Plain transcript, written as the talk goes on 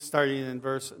starting in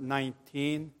verse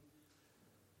 19.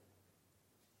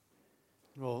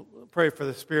 We'll pray for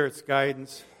the Spirit's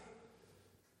guidance.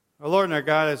 Our Lord and our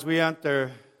God, as we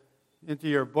enter into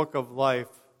your book of life,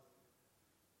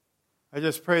 I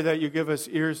just pray that you give us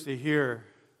ears to hear,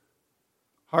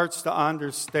 hearts to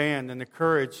understand, and the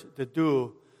courage to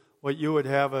do what you would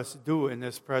have us do in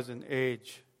this present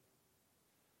age.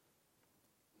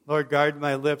 Lord, guide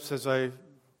my lips as I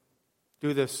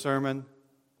do this sermon.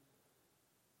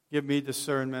 Give me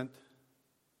discernment.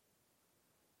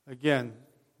 Again,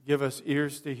 give us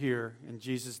ears to hear. In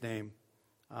Jesus' name,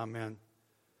 amen.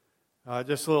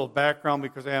 Just a little background,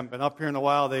 because I haven't been up here in a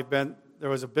while. There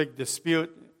was a big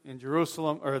dispute in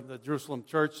Jerusalem, or the Jerusalem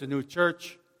church, the new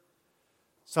church.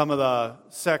 Some of the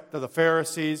sect of the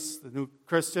Pharisees, the new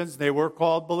Christians, they were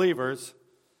called believers.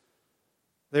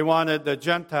 They wanted the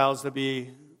Gentiles to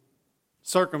be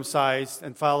circumcised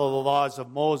and follow the laws of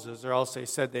Moses, or else they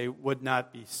said they would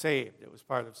not be saved. It was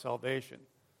part of salvation.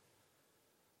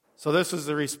 So this is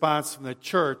the response from the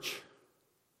church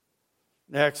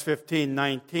in Acts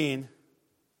 15:19.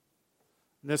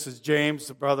 This is James,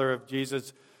 the brother of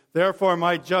Jesus. Therefore,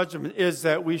 my judgment is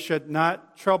that we should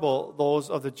not trouble those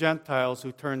of the Gentiles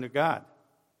who turn to God,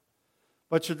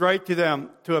 but should write to them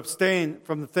to abstain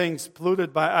from the things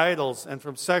polluted by idols, and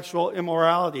from sexual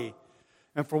immorality,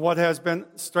 and from what has been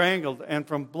strangled, and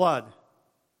from blood.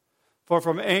 For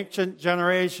from ancient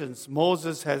generations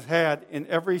Moses has had in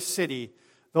every city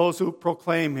those who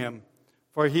proclaim him,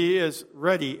 for he is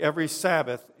ready every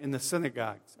Sabbath in the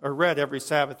synagogues, or read every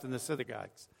Sabbath in the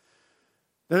synagogues.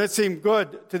 Then it seemed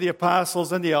good to the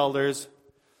apostles and the elders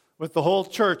with the whole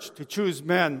church to choose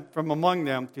men from among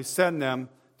them to send them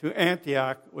to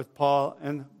Antioch with Paul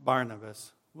and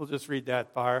Barnabas. We'll just read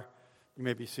that far. You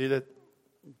may be seated.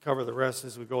 We'll cover the rest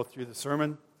as we go through the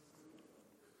sermon.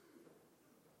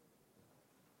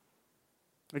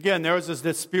 Again, there was this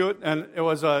dispute, and it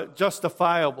was a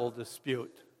justifiable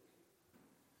dispute.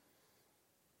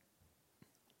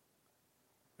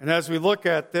 And as we look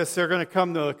at this, they're going to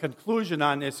come to a conclusion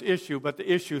on this issue, but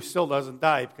the issue still doesn't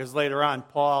die, because later on,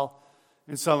 Paul,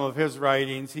 in some of his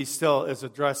writings, he still is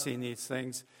addressing these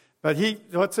things. But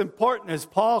what's important is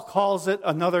Paul calls it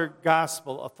another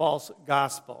gospel, a false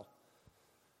gospel.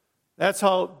 That's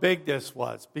how big this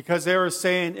was, because they were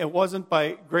saying it wasn't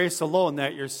by grace alone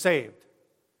that you're saved.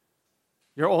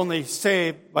 You're only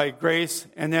saved by grace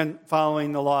and then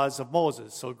following the laws of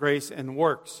Moses, so grace and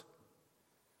works.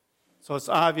 So it's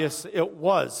obvious it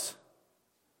was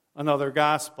another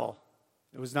gospel.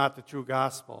 It was not the true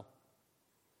gospel.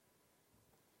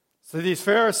 So these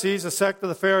Pharisees, a sect of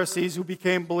the Pharisees who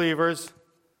became believers,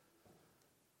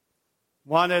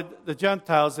 wanted the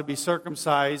Gentiles to be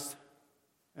circumcised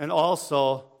and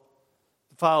also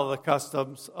to follow the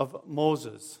customs of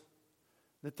Moses.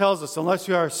 It tells us, unless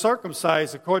you are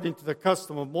circumcised according to the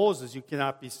custom of Moses, you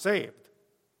cannot be saved.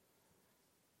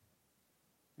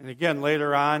 And again,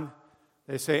 later on,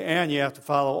 they say, and you have to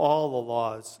follow all the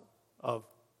laws of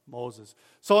Moses.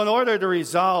 So in order to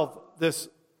resolve this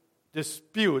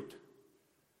dispute,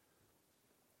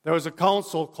 there was a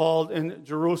council called in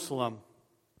Jerusalem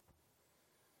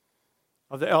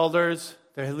of the elders,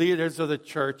 the leaders of the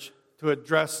church, to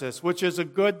address this, which is a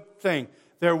good thing.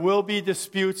 There will be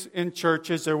disputes in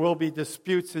churches. There will be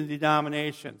disputes in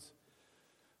denominations.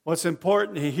 What's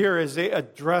important here is they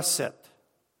address it.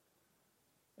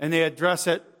 And they address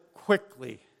it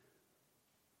quickly.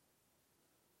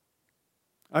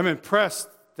 I'm impressed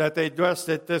that they addressed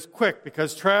it this quick,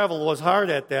 because travel was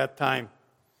hard at that time.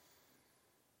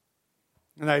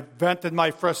 And I vented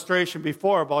my frustration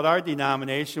before about our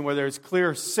denomination, where there's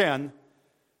clear sin,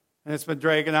 and it's been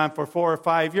dragging on for 4 or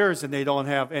 5 years, and they don't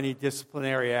have any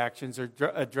disciplinary actions or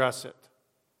address it.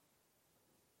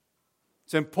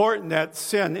 It's important that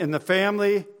sin in the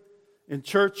family, in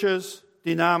churches,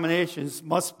 denominations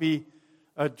must be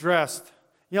addressed.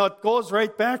 You know, it goes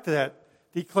right back to that.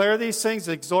 Declare these things,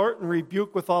 exhort and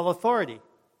rebuke with all authority.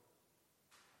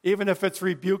 Even if it's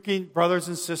rebuking brothers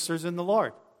and sisters in the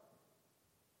Lord.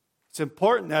 It's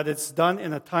important that it's done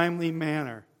in a timely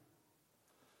manner.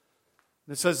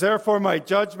 It says, therefore my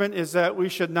judgment is that we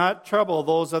should not trouble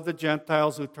those of the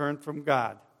Gentiles who turn from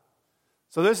God.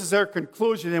 So this is their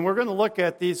conclusion, and we're going to look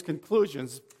at these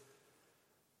conclusions.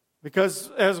 Because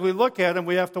as we look at them,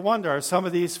 we have to wonder, are some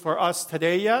of these for us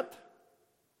today yet?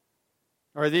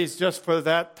 Or are these just for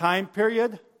that time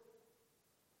period?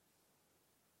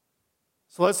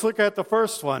 So let's look at the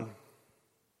first one.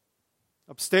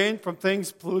 Abstain from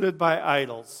things polluted by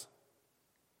idols.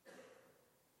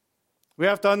 We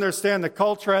have to understand the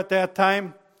culture at that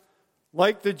time.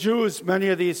 Like the Jews, many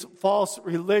of these false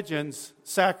religions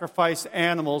sacrificed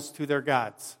animals to their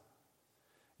gods.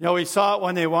 We saw it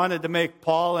when they wanted to make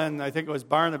Paul and I think it was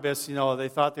Barnabas, they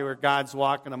thought they were gods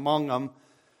walking among them.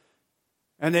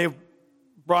 And they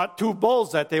brought 2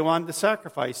 bulls that they wanted to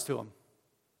sacrifice to him.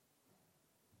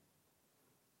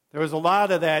 There was a lot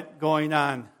of that going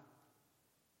on.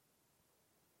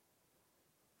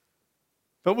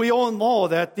 But we all know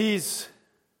that these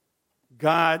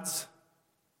gods,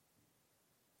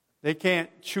 they can't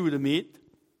chew the meat.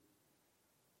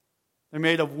 They're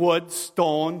made of wood,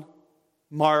 stone,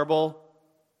 marble,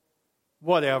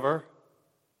 whatever.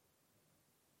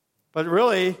 But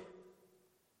really,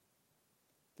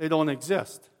 they don't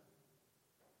exist.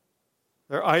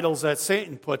 They're idols that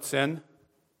Satan puts into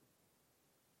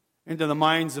the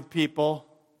minds of people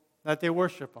that they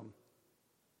worship them.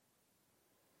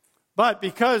 But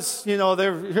because,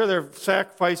 they're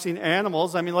sacrificing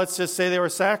animals, let's just say they were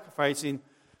sacrificing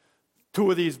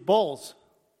 2 of these bulls.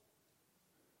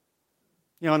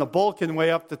 And a bull can weigh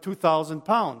up to 2,000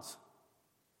 pounds.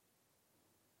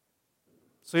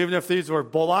 So even if these were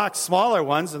bullocks, smaller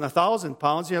ones than 1,000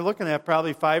 pounds, you're looking at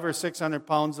probably 500 or 600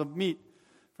 pounds of meat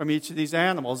from each of these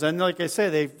animals. And like I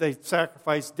say, they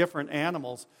sacrificed different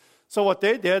animals. So what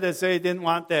they did is they didn't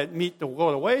want that meat to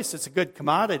go to waste. It's a good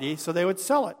commodity, so they would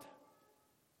sell it.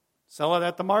 Sell it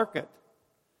at the market.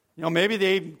 Maybe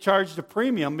they even charged a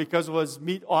premium because it was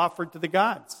meat offered to the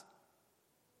gods.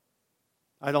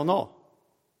 I don't know.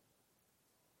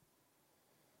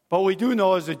 But we do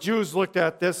know is the Jews looked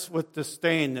at this with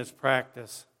disdain, this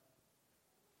practice.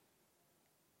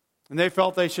 And they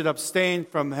felt they should abstain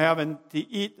from having to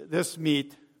eat this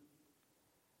meat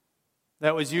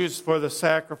that was used for the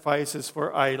sacrifices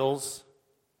for idols.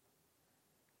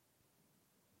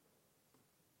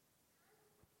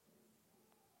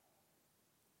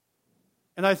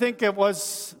 And I think it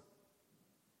was,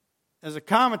 as the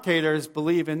commentators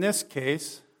believe in this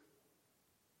case,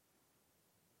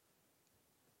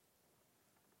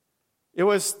 it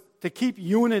was to keep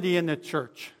unity in the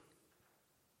church.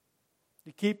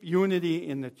 To keep unity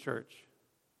in the church.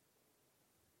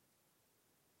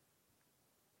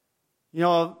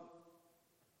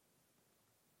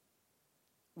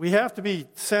 We have to be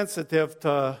sensitive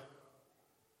to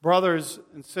brothers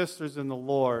and sisters in the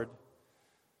Lord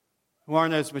who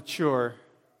aren't as mature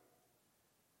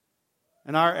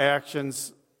in our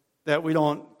actions, that we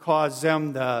don't cause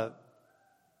them to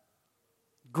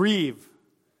grieve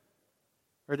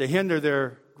or to hinder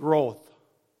their growth.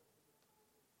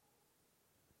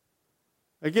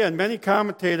 Again, many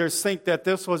commentators think that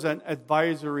this was an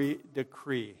advisory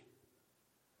decree.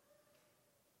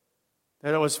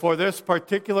 That it was for this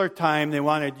particular time. They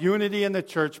wanted unity in the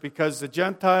church because the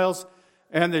Gentiles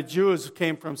and the Jews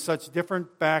came from such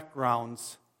different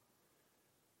backgrounds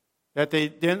that they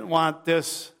didn't want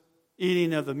this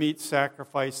eating of the meat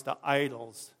sacrificed to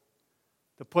idols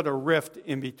to put a rift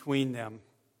in between them.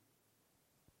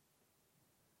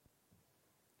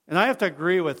 And I have to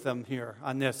agree with them here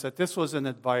on this, that this was an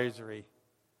advisory.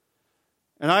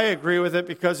 And I agree with it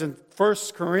because in 1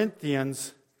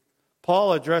 Corinthians,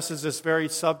 Paul addresses this very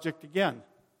subject again.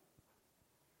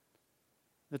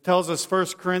 It tells us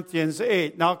 1 Corinthians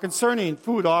 8, "Now concerning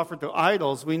food offered to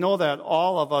idols, we know that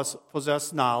all of us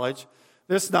possess knowledge.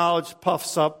 This knowledge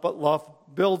puffs up, but love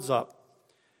builds up.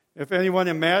 If anyone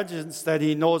imagines that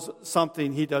he knows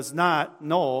something he does not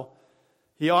know,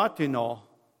 he ought to know.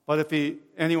 But if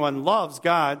anyone loves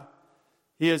God,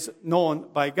 he is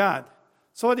known by God."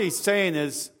 So what he's saying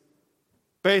is,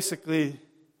 basically,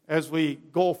 as we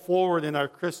go forward in our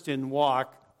Christian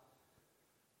walk,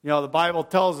 the Bible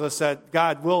tells us that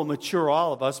God will mature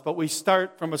all of us, but we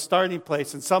start from a starting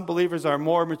place, and some believers are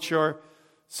more mature,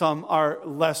 some are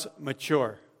less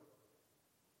mature.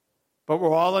 But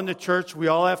we're all in the church, we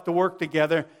all have to work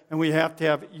together, and we have to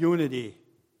have unity.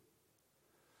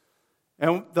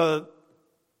 And the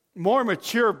more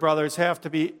mature brothers have to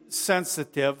be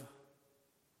sensitive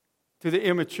to the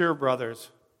immature brothers.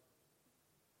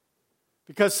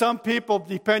 Because some people,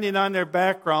 depending on their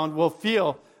background, will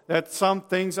feel that some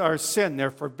things are sin.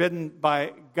 They're forbidden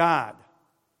by God.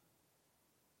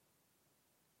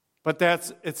 But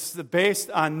it's based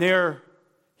on their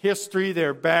history,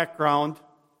 their background,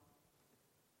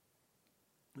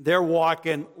 their walk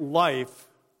in life,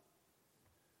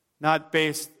 not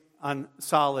based on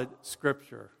solid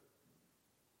Scripture.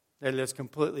 That is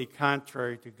completely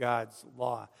contrary to God's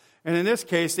law. And in this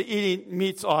case, the eating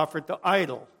meats offered to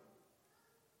idol.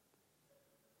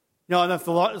 And if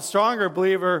the stronger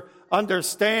believer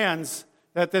understands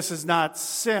that this is not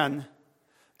sin,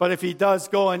 but if he does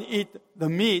go and eat the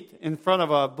meat in front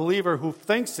of a believer who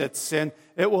thinks it's sin,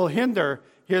 it will hinder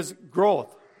his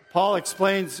growth. Paul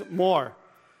explains more.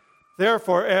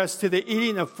 Therefore, as to the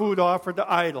eating of food offered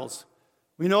to idols,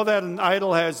 we know that an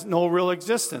idol has no real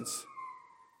existence,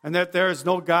 and that there is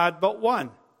no God but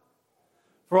one.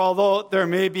 For although there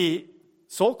may be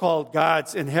so-called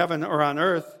gods in heaven or on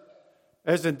earth,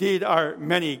 as indeed are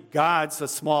many gods, a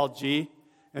small g,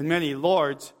 and many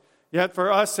lords, yet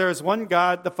for us there is one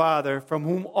God, the Father, from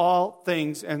whom all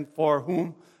things and for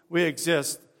whom we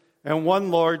exist, and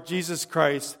one Lord, Jesus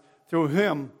Christ, through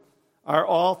him are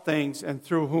all things and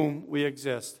through whom we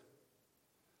exist.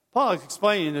 Paul is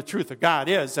explaining the truth of God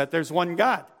is that there's one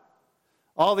God.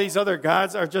 All these other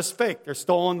gods are just fake. They're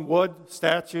stone, wood,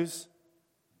 statues.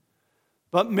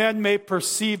 But men may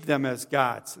perceive them as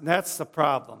gods, and that's the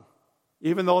problem.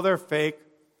 Even though they're fake,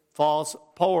 false,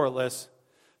 powerless,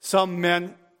 some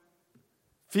men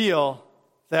feel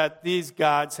that these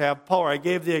gods have power. I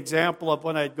gave the example of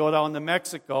when I'd go down to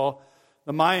Mexico,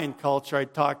 the Mayan culture,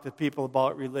 I'd talk to people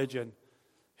about religion.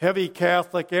 Heavy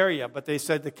Catholic area, but they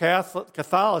said the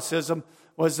Catholicism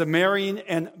was the marrying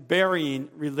and burying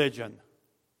religion.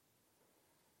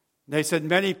 They said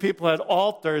many people had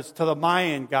altars to the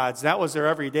Mayan gods. That was their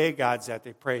everyday gods that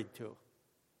they prayed to.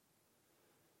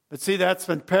 But see, that's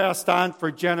been passed on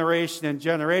for generation and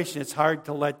generation. It's hard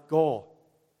to let go.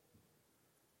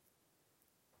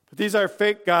 But these are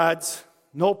fake gods,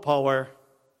 no power.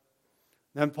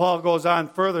 Then Paul goes on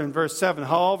further in verse 7.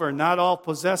 However, not all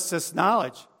possess this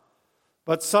knowledge,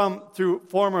 but some, through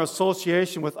former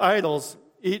association with idols,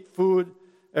 eat food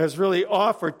as really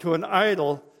offered to an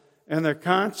idol, and their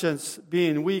conscience,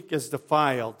 being weak, is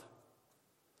defiled.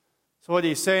 So what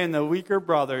he's saying, the weaker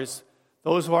brothers,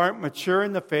 those who aren't mature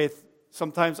in the faith,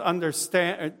 sometimes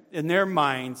understand in their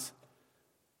minds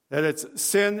that it's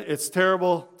sin, it's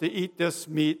terrible to eat this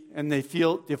meat, and they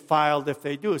feel defiled if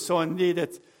they do. So indeed,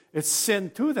 it's sin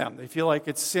to them. They feel like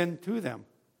it's sin to them.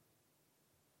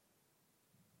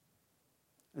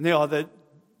 And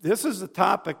this is the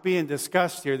topic being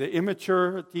discussed here, the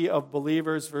immaturity of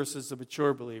believers versus the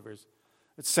mature believers.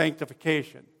 It's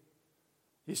sanctification.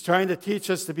 He's trying to teach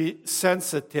us to be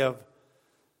sensitive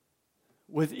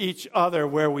with each other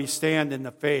where we stand in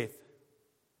the faith.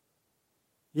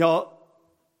 You know,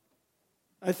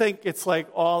 I think it's like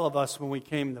all of us when we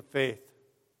came to faith.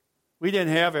 We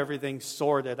didn't have everything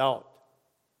sorted out.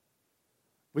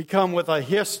 We come with a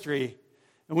history,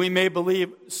 and we may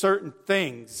believe certain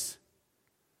things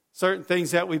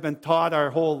that we've been taught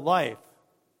our whole life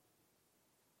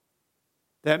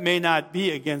that may not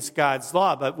be against God's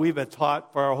law, but we've been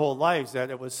taught for our whole lives that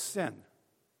it was sin.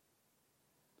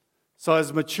 So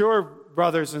as mature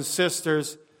brothers and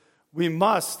sisters, we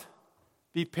must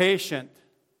be patient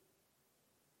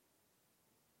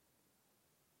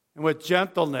and with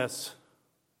gentleness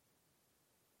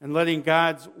and letting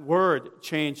God's word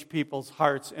change people's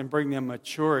hearts and bring them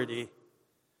maturity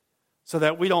so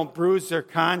that we don't bruise their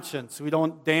conscience, we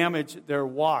don't damage their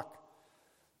walk.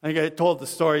 I think I told the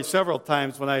story several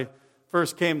times. When I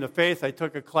first came to faith, I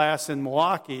took a class in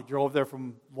Milwaukee, drove there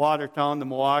from Watertown to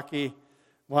Milwaukee,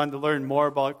 wanted to learn more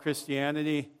about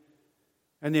Christianity.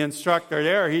 And the instructor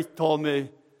there, he told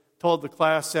the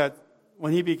class that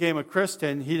when he became a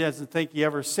Christian, he doesn't think he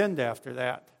ever sinned after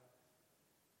that.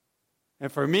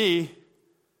 And for me,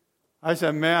 I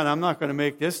said, man, I'm not going to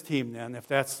make this team then if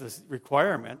that's the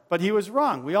requirement. But he was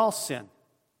wrong. We all sin.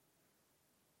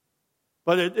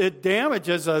 But it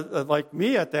damages, like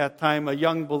me at that time, a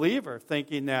young believer,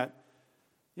 thinking that,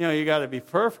 you got to be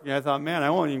perfect. And I thought, man,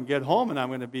 I won't even get home and I'm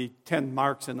going to be 10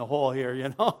 marks in the hole here,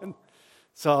 And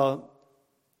so,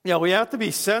 we have to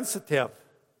be sensitive,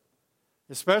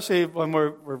 especially when we're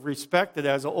respected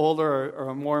as an older or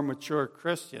a more mature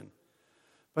Christian.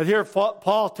 But here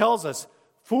Paul tells us,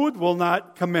 food will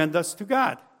not commend us to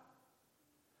God.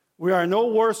 We are no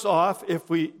worse off if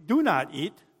we do not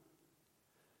eat,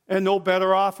 and no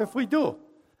better off if we do.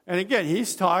 And again,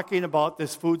 he's talking about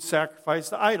this food sacrifice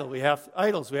to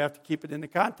idols. We have to keep it in the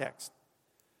context.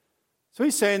 So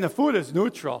he's saying the food is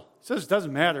neutral. He says it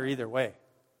doesn't matter either way.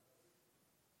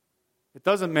 It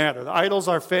doesn't matter. The idols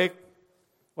are fake.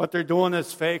 What they're doing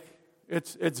is fake.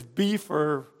 It's beef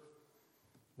or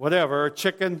whatever, or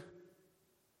chicken.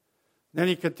 Then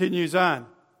he continues on.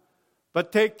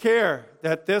 But take care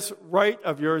that this right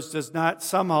of yours does not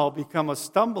somehow become a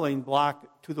stumbling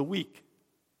block to the weak.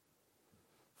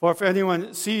 For if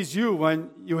anyone sees you when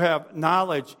you have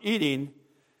knowledge eating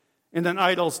in an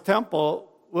idol's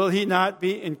temple, will he not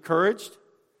be encouraged?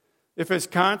 If his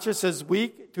conscience is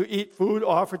weak to eat food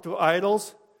offered to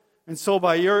idols, and so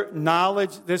by your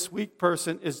knowledge this weak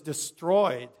person is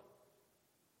destroyed,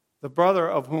 the brother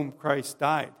of whom Christ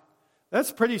died.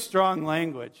 That's pretty strong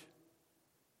language.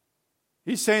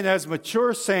 He's saying as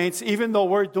mature saints, even though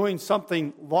we're doing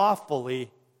something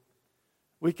lawfully,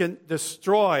 we can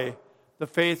destroy the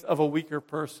faith of a weaker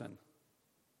person.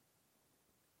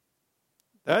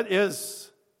 That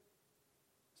is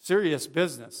serious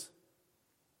business.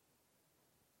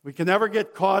 We can never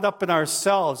get caught up in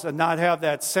ourselves and not have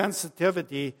that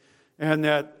sensitivity and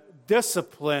that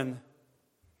discipline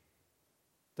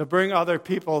to bring other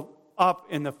people up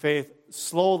in the faith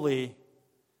slowly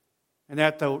and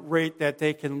at the rate that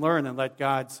they can learn and let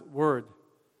God's Word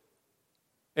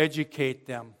educate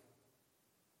them.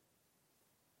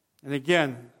 And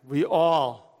again, we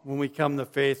all, when we come to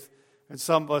faith, and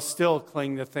some of us still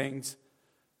cling to things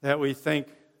that we think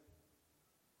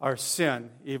are sin,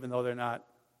 even though they're not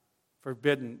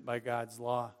forbidden by God's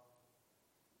law.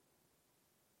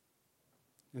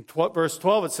 In verse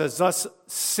 12 it says, thus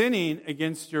sinning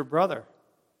against your brother.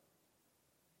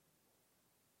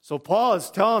 So Paul is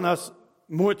telling us,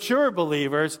 mature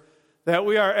believers, that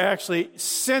we are actually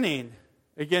sinning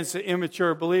against the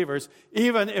immature believers,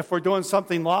 even if we're doing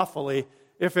something lawfully,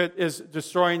 if it is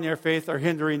destroying their faith or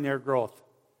hindering their growth.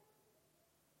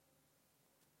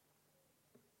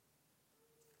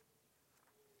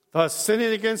 Thus,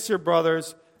 sinning against your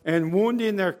brothers and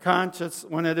wounding their conscience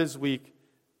when it is weak,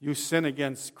 you sin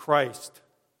against Christ.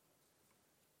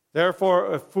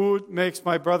 Therefore, if food makes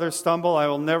my brother stumble, I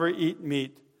will never eat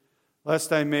meat,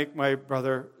 lest I make my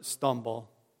brother stumble.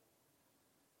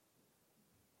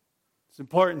 It's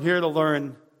important here to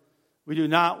learn we do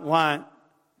not want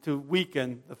to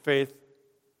weaken the faith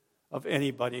of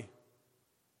anybody.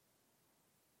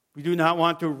 We do not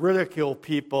want to ridicule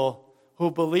people who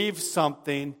believe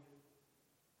something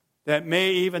that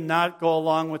may even not go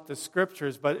along with the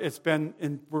Scriptures, but it's been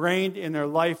ingrained in their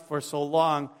life for so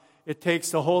long, it takes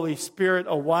the Holy Spirit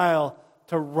a while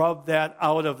to rub that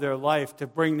out of their life, to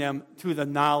bring them to the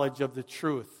knowledge of the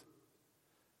truth.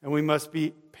 And we must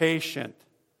be patient.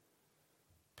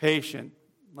 Patient.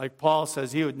 Like Paul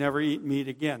says, he would never eat meat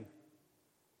again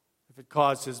if it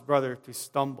caused his brother to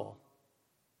stumble.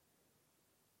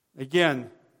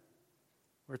 Again,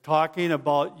 we're talking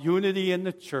about unity in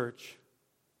the church.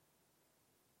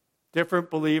 Different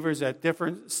believers at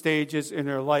different stages in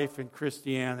their life in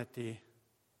Christianity.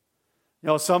 You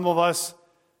know, some of us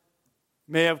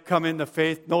may have come into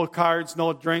faith, no cards,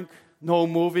 no drink, no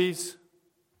movies,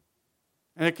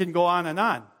 and it can go on and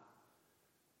on.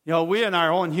 You know, we in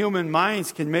our own human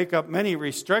minds can make up many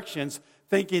restrictions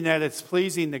thinking that it's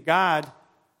pleasing to God,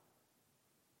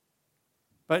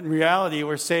 but in reality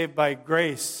we're saved by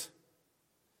grace,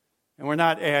 and we're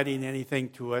not adding anything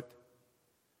to it.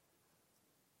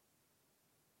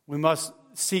 We must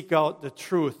seek out the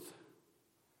truth.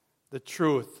 The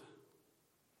truth.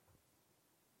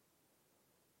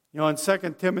 You know, in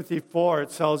 2 Timothy 4,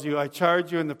 it tells you, I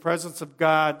charge you in the presence of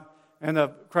God and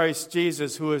of Christ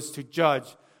Jesus, who is to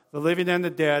judge the living and the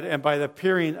dead, and by the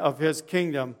appearing of his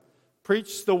kingdom,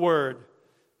 preach the word.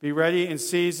 Be ready in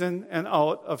season and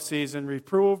out of season.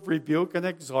 Reprove, rebuke, and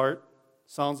exhort.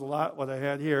 Sounds a lot what I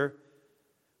had here.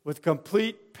 With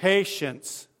complete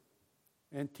patience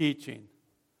and teaching.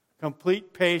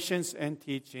 Complete patience and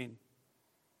teaching.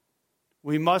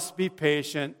 We must be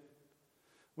patient.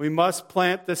 We must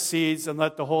plant the seeds and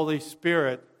let the Holy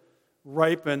Spirit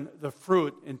ripen the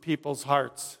fruit in people's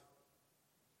hearts.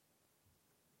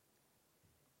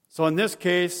 So in this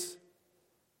case,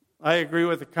 I agree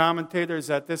with the commentators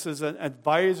that this is an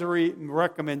advisory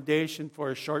recommendation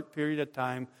for a short period of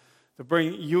time to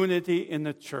bring unity in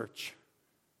the church.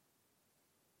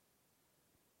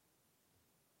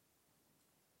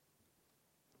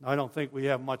 I don't think we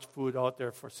have much food out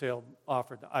there for sale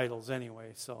offered to idols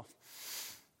anyway, so.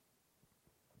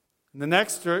 And the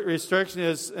next restriction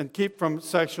is, and keep from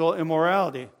sexual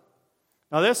immorality.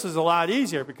 Now this is a lot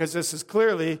easier because this is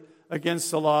clearly against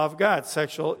the law of God,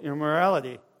 sexual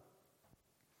immorality.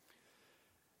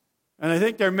 And I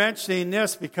think they're mentioning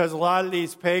this because a lot of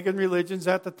these pagan religions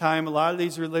at the time, a lot of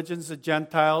these religions the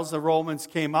Gentiles, the Romans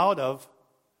came out of,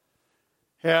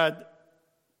 had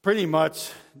pretty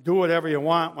much do whatever you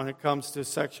want when it comes to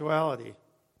sexuality.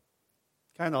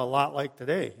 Kind of a lot like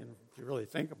today, if you really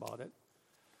think about it.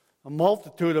 A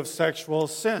multitude of sexual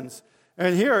sins.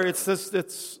 And here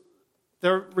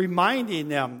they're reminding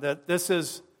them that this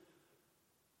is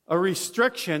a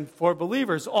restriction for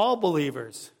believers, all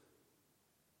believers.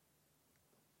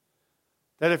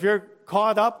 That if you're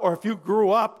caught up or if you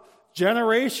grew up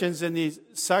generations in these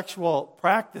sexual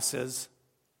practices,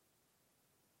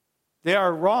 they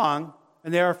are wrong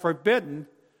and they are forbidden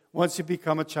once you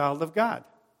become a child of God.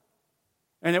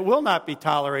 And it will not be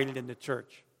tolerated in the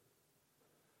church.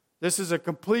 This is a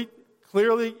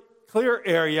clear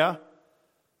area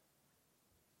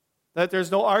that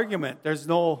there's no argument, there's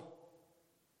no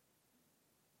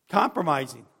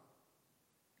compromising.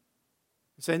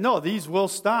 You say, no, these will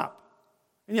stop.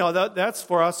 And that's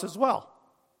for us as well.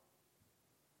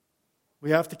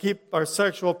 We have to keep our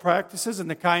sexual practices in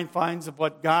the confines of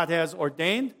what God has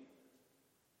ordained,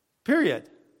 period.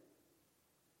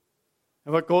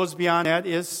 And what goes beyond that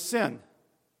is sin.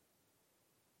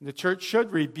 And the church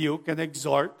should rebuke and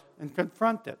exhort and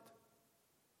confront it.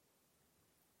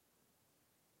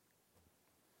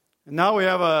 And now we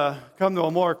have come to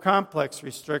a more complex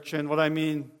restriction. What I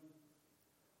mean,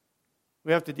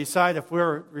 we have to decide if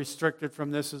we're restricted from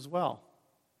this as well.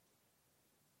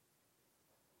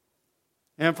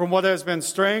 And from what has been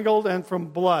strangled and from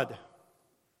blood.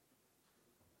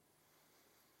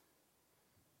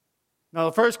 Now,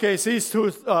 the first case, these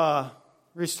two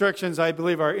restrictions, I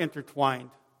believe, are intertwined.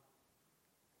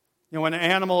 When an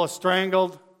animal is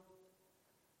strangled,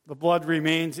 the blood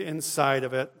remains inside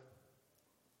of it.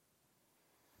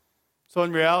 So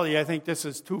in reality, I think this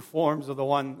is two forms of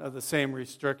the same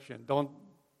restriction. Don't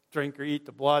drink or eat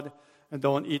the blood, and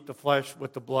don't eat the flesh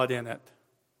with the blood in it.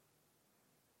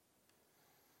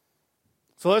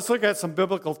 So let's look at some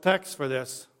biblical texts for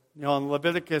this. In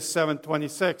Leviticus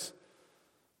 7:26,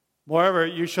 moreover,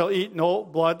 you shall eat no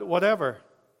blood whatever,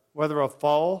 whether of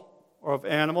fowl or of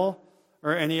animal,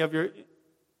 or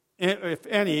if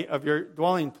any of your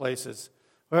dwelling places.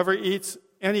 Whoever eats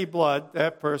any blood,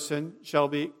 that person shall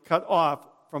be cut off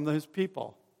from his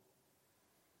people.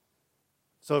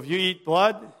 So if you eat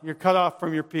blood, you're cut off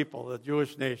from your people, the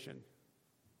Jewish nation.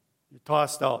 You're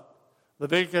tossed out.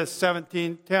 Leviticus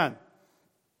 17:10.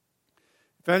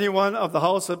 If anyone of the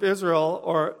house of Israel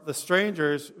or the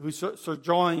strangers who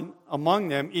sojourn among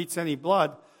them eats any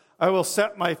blood, I will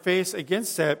set my face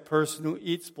against that person who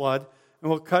eats blood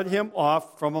and will cut him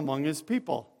off from among his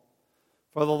people.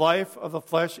 For the life of the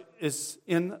flesh is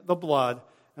in the blood,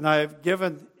 and I have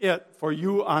given it for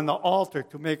you on the altar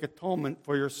to make atonement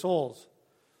for your souls.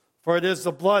 For it is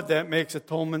the blood that makes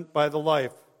atonement by the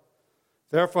life.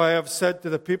 Therefore I have said to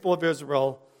the people of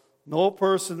Israel, no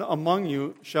person among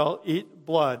you shall eat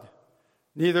blood,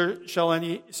 neither shall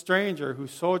any stranger who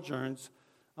sojourns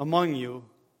among you.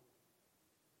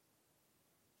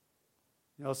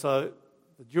 So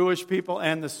the Jewish people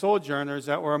and the sojourners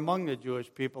that were among the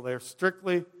Jewish people, they're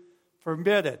strictly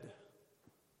forbidden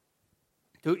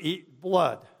to eat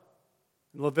blood.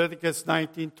 In Leviticus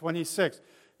 19:26,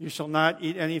 you shall not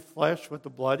eat any flesh with the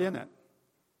blood in it.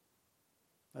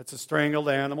 That's a strangled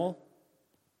animal.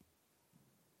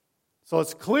 So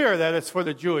it's clear that it's for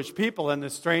the Jewish people and the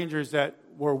strangers that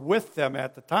were with them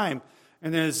at the time.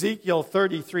 And in Ezekiel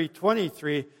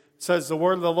 33:23, it says, the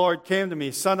word of the Lord came to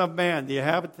me, Son of man, the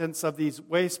inhabitants of these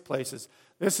waste places.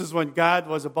 This is when God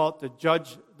was about to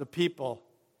judge the people,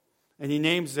 and he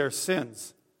names their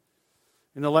sins.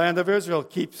 In the land of Israel,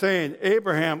 keep saying,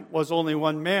 Abraham was only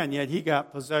one man, yet he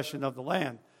got possession of the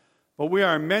land. But we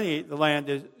are many, the land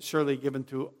is surely given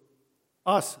to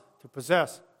us to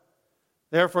possess.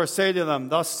 Therefore say to them,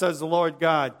 thus says the Lord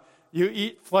God, you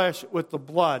eat flesh with the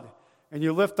blood, and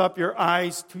you lift up your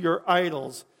eyes to your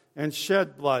idols and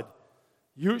shed blood.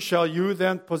 Shall you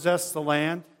then possess the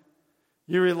land?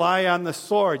 You rely on the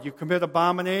sword, you commit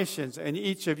abominations, and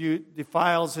each of you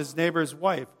defiles his neighbor's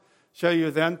wife. Shall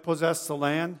you then possess the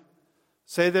land?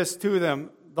 Say this to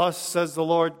them, thus says the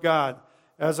Lord God,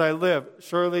 as I live,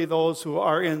 surely those who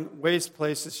are in waste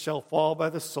places shall fall by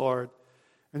the sword.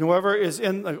 And whoever is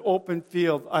in the open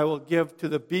field I will give to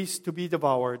the beasts to be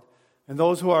devoured, and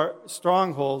those who are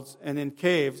strongholds and in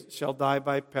caves shall die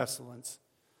by pestilence.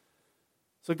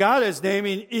 So God is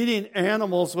naming eating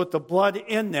animals with the blood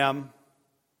in them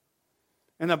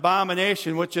an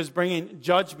abomination, which is bringing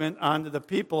judgment onto the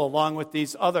people along with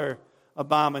these other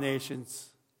abominations.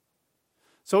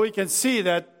 So we can see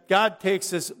that God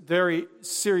takes this very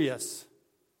serious.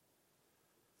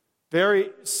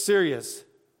 Very serious.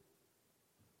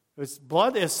 Because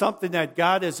blood is something that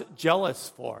God is jealous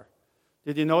for.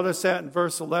 Did you notice that in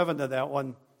verse 11 of that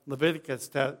one Leviticus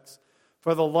text?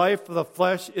 For the life of the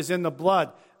flesh is in the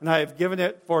blood, and I have given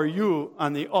it for you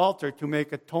on the altar to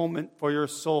make atonement for your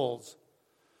souls.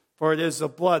 For it is the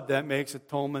blood that makes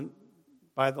atonement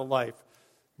by the life.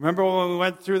 Remember when we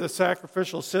went through the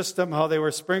sacrificial system, how they were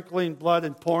sprinkling blood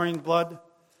and pouring blood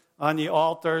on the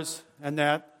altars, and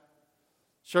that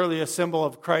surely a symbol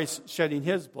of Christ shedding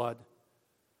his blood.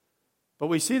 But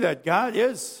we see that God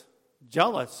is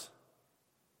jealous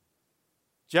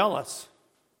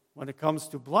when it comes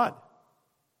to blood.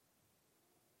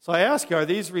 So I ask you, are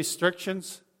these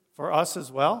restrictions for us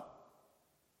as well?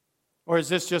 Or is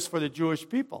this just for the Jewish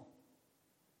people?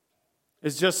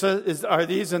 Are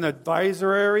these an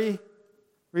advisory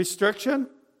restriction?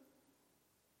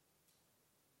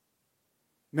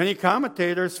 Many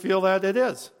commentators feel that it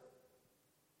is.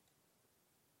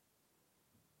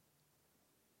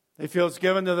 They feel it's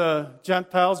given to the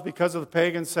Gentiles because of the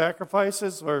pagan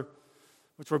sacrifices,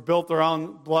 which were built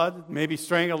around blood, maybe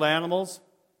strangled animals.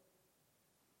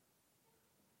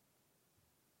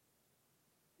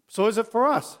 So is it for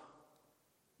us?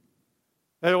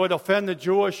 That it would offend the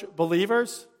Jewish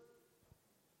believers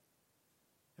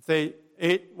if they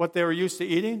ate what they were used to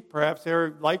eating? Perhaps they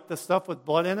liked the stuff with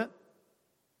blood in it?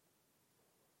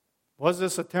 Was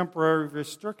this a temporary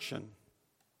restriction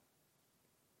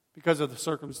because of the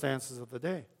circumstances of the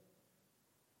day?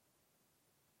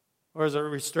 Or is it a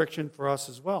restriction for us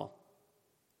as well?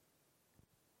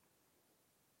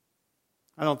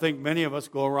 I don't think many of us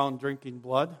go around drinking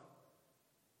blood.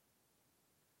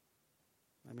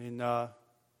 I mean, I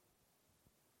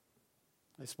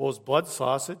suppose blood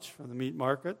sausage from the meat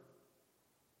market.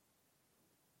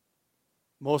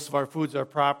 Most of our foods are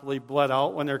properly bled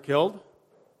out when they're killed.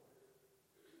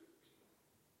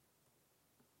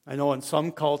 I know in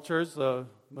some cultures, the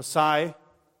Maasai,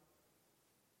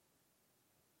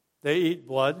 they eat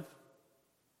blood.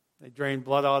 They drain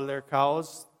blood out of their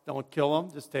cows. Don't kill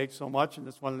them, just take so much, and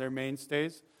it's one of their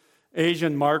mainstays.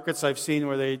 Asian markets I've seen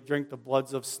where they drink the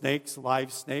bloods of snakes,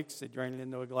 live snakes. They drain it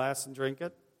into a glass and drink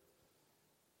it.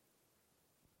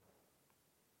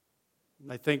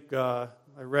 And I think I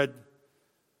read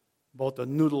about the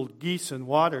noodled geese in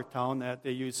Watertown that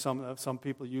they use some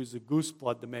people use the goose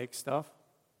blood to make stuff.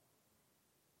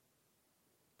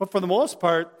 But for the most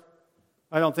part,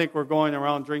 I don't think we're going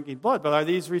around drinking blood. But are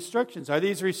these restrictions? Are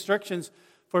these restrictions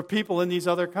for people in these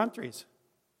other countries?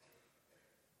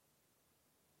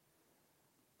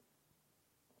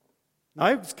 Now,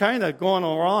 I was kind of going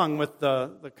along with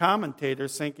the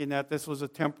commentators thinking that this was a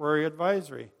temporary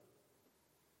advisory.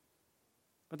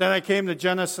 But then I came to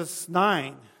Genesis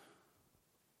 9,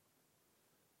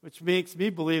 which makes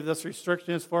me believe this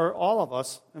restriction is for all of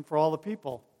us and for all the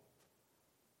people.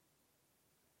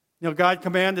 You know, God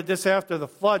commanded this after the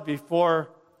flood before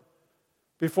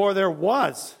there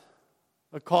was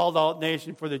a called out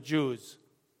nation for the Jews.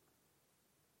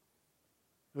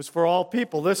 It was for all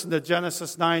people. Listen to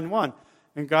Genesis 9:1.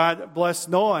 And God blessed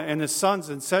Noah and his sons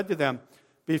and said to them,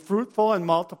 "Be fruitful and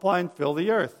multiply and fill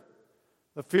the earth.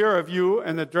 The fear of you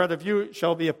and the dread of you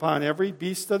shall be upon every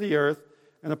beast of the earth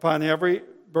and upon every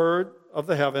bird of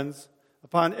the heavens,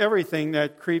 upon everything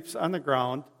that creeps on the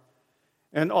ground,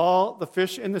 and all the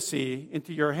fish in the sea.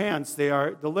 Into your hands they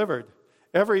are delivered.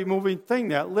 Every moving thing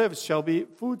that lives shall be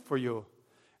food for you.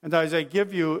 And as I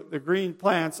give you the green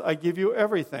plants, I give you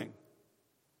everything."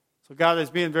 So God is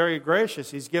being very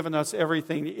gracious. He's given us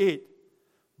everything to eat.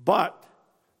 But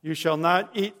you shall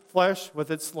not eat flesh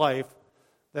with its life,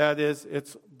 that is,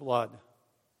 its blood.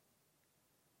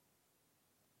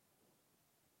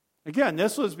 Again,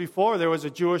 this was before there was a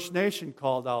Jewish nation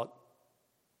called out.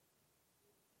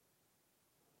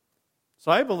 So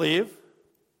I believe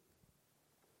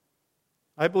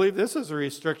this is a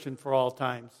restriction for all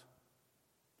times,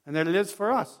 and that it is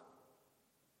for us.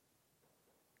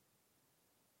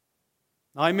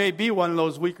 Now, I may be one of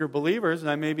those weaker believers,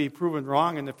 and I may be proven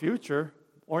wrong in the future,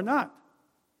 or not.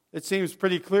 It seems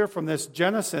pretty clear from this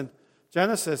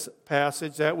Genesis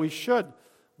passage that we should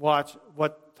watch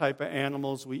what type of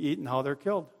animals we eat and how they're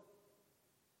killed.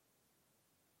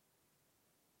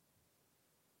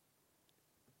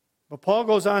 But Paul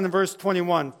goes on in verse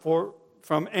 21, "For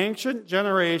from ancient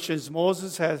generations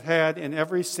Moses has had in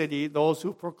every city those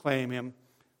who proclaim him,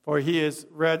 for he is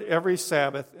read every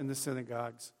Sabbath in the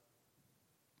synagogues."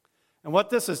 And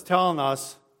what this is telling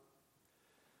us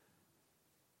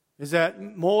is that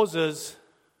Moses,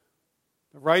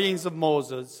 the writings of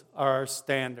Moses, are our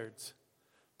standards.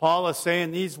 Paul is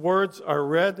saying these words are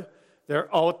read,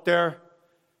 they're out there,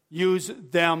 use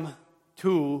them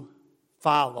to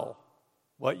follow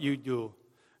what you do.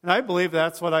 And I believe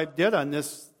that's what I did on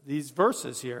these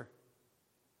verses here.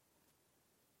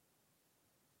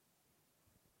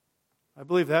 I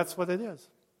believe that's what it is.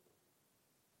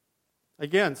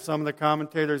 Again, some of the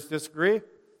commentators disagree,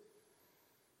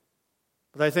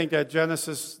 but I think that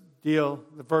Genesis deal,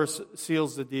 the verse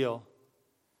seals the deal.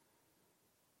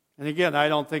 And again, I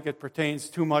don't think it pertains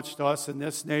too much to us in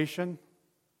this nation,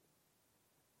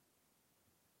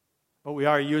 but we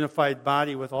are a unified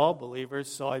body with all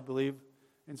believers, so I believe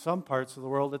in some parts of the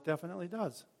world it definitely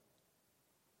does.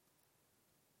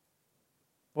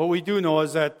 What we do know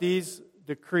is that these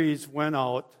decrees went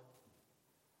out,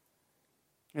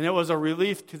 and it was a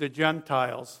relief to the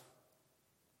Gentiles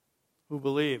who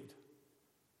believed.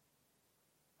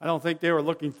 I don't think they were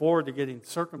looking forward to getting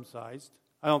circumcised.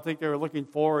 I don't think they were looking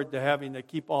forward to having to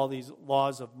keep all these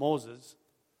laws of Moses.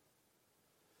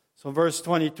 So in verse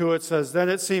 22 it says, "Then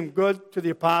it seemed good to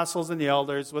the apostles and the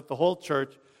elders with the whole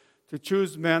church to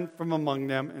choose men from among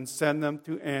them and send them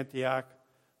to Antioch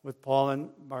with Paul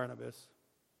and Barnabas."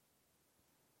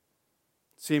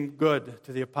 It seemed good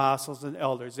to the apostles and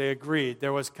elders. They agreed.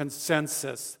 There was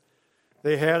consensus.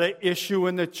 They had an issue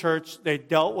in the church. They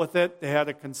dealt with it. They had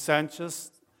a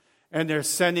consensus. And they're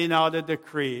sending out a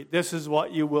decree. This is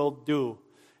what you will do.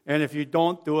 And if you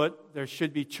don't do it, there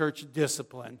should be church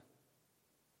discipline.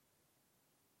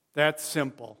 That's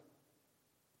simple.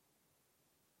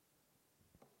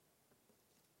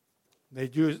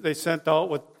 They sent out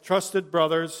with trusted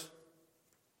brothers,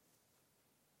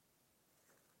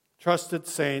 trusted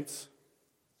saints,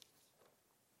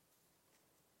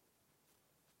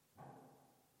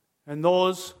 and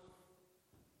those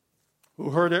who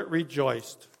heard it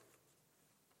rejoiced.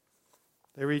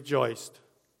 They rejoiced.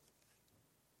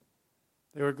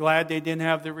 They were glad they didn't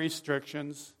have the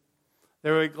restrictions.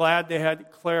 They were glad they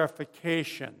had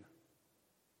clarification.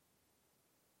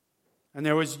 And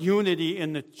there was unity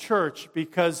in the church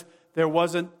because there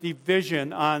wasn't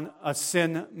division on a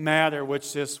sin matter,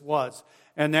 which this was.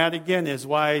 And that, again, is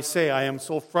why I say I am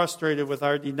so frustrated with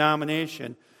our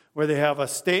denomination, where they have a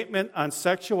statement on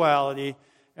sexuality,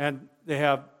 and they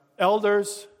have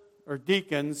elders or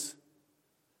deacons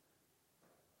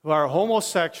who are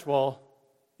homosexual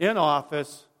in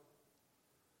office,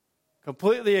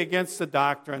 completely against the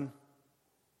doctrine,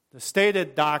 the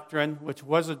stated doctrine, which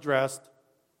was addressed,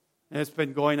 and it's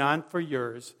been going on for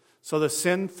years. So the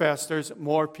sin festers,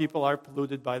 more people are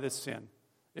polluted by the sin.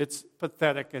 It's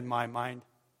pathetic in my mind.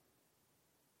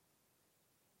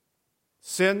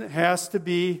 Sin has to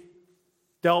be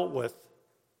dealt with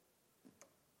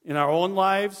in our own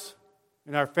lives,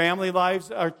 in our family lives,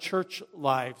 our church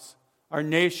lives, our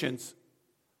nation's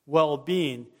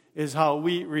well-being is how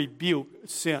we rebuke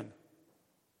sin.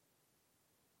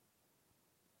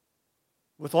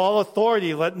 With all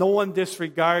authority, let no one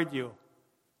disregard you.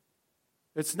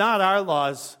 It's not our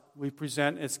laws we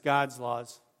present, it's God's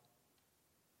laws.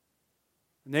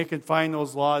 And they can find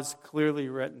those laws clearly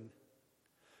written.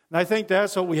 And I think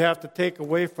that's what we have to take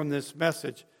away from this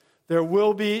message. There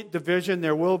will be division,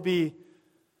 there will be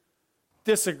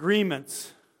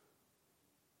disagreements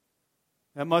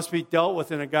that must be dealt with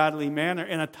in a godly manner,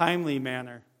 in a timely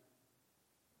manner,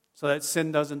 so that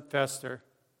sin doesn't fester.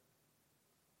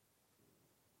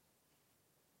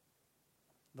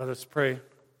 Let us pray.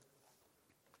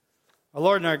 Our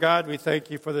Lord and our God, we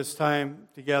thank you for this time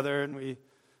together, and we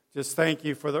just thank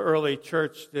you for the early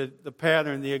church, the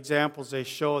pattern, the examples they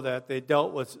show that they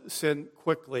dealt with sin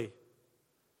quickly.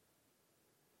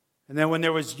 And then when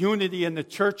there was unity in the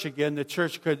church again, the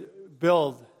church could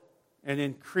build and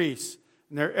increase,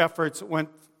 and their efforts went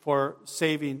for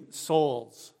saving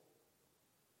souls.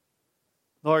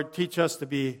 Lord, teach us to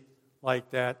be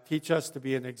like that. Teach us to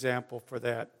be an example for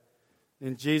that.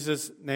 In Jesus' name.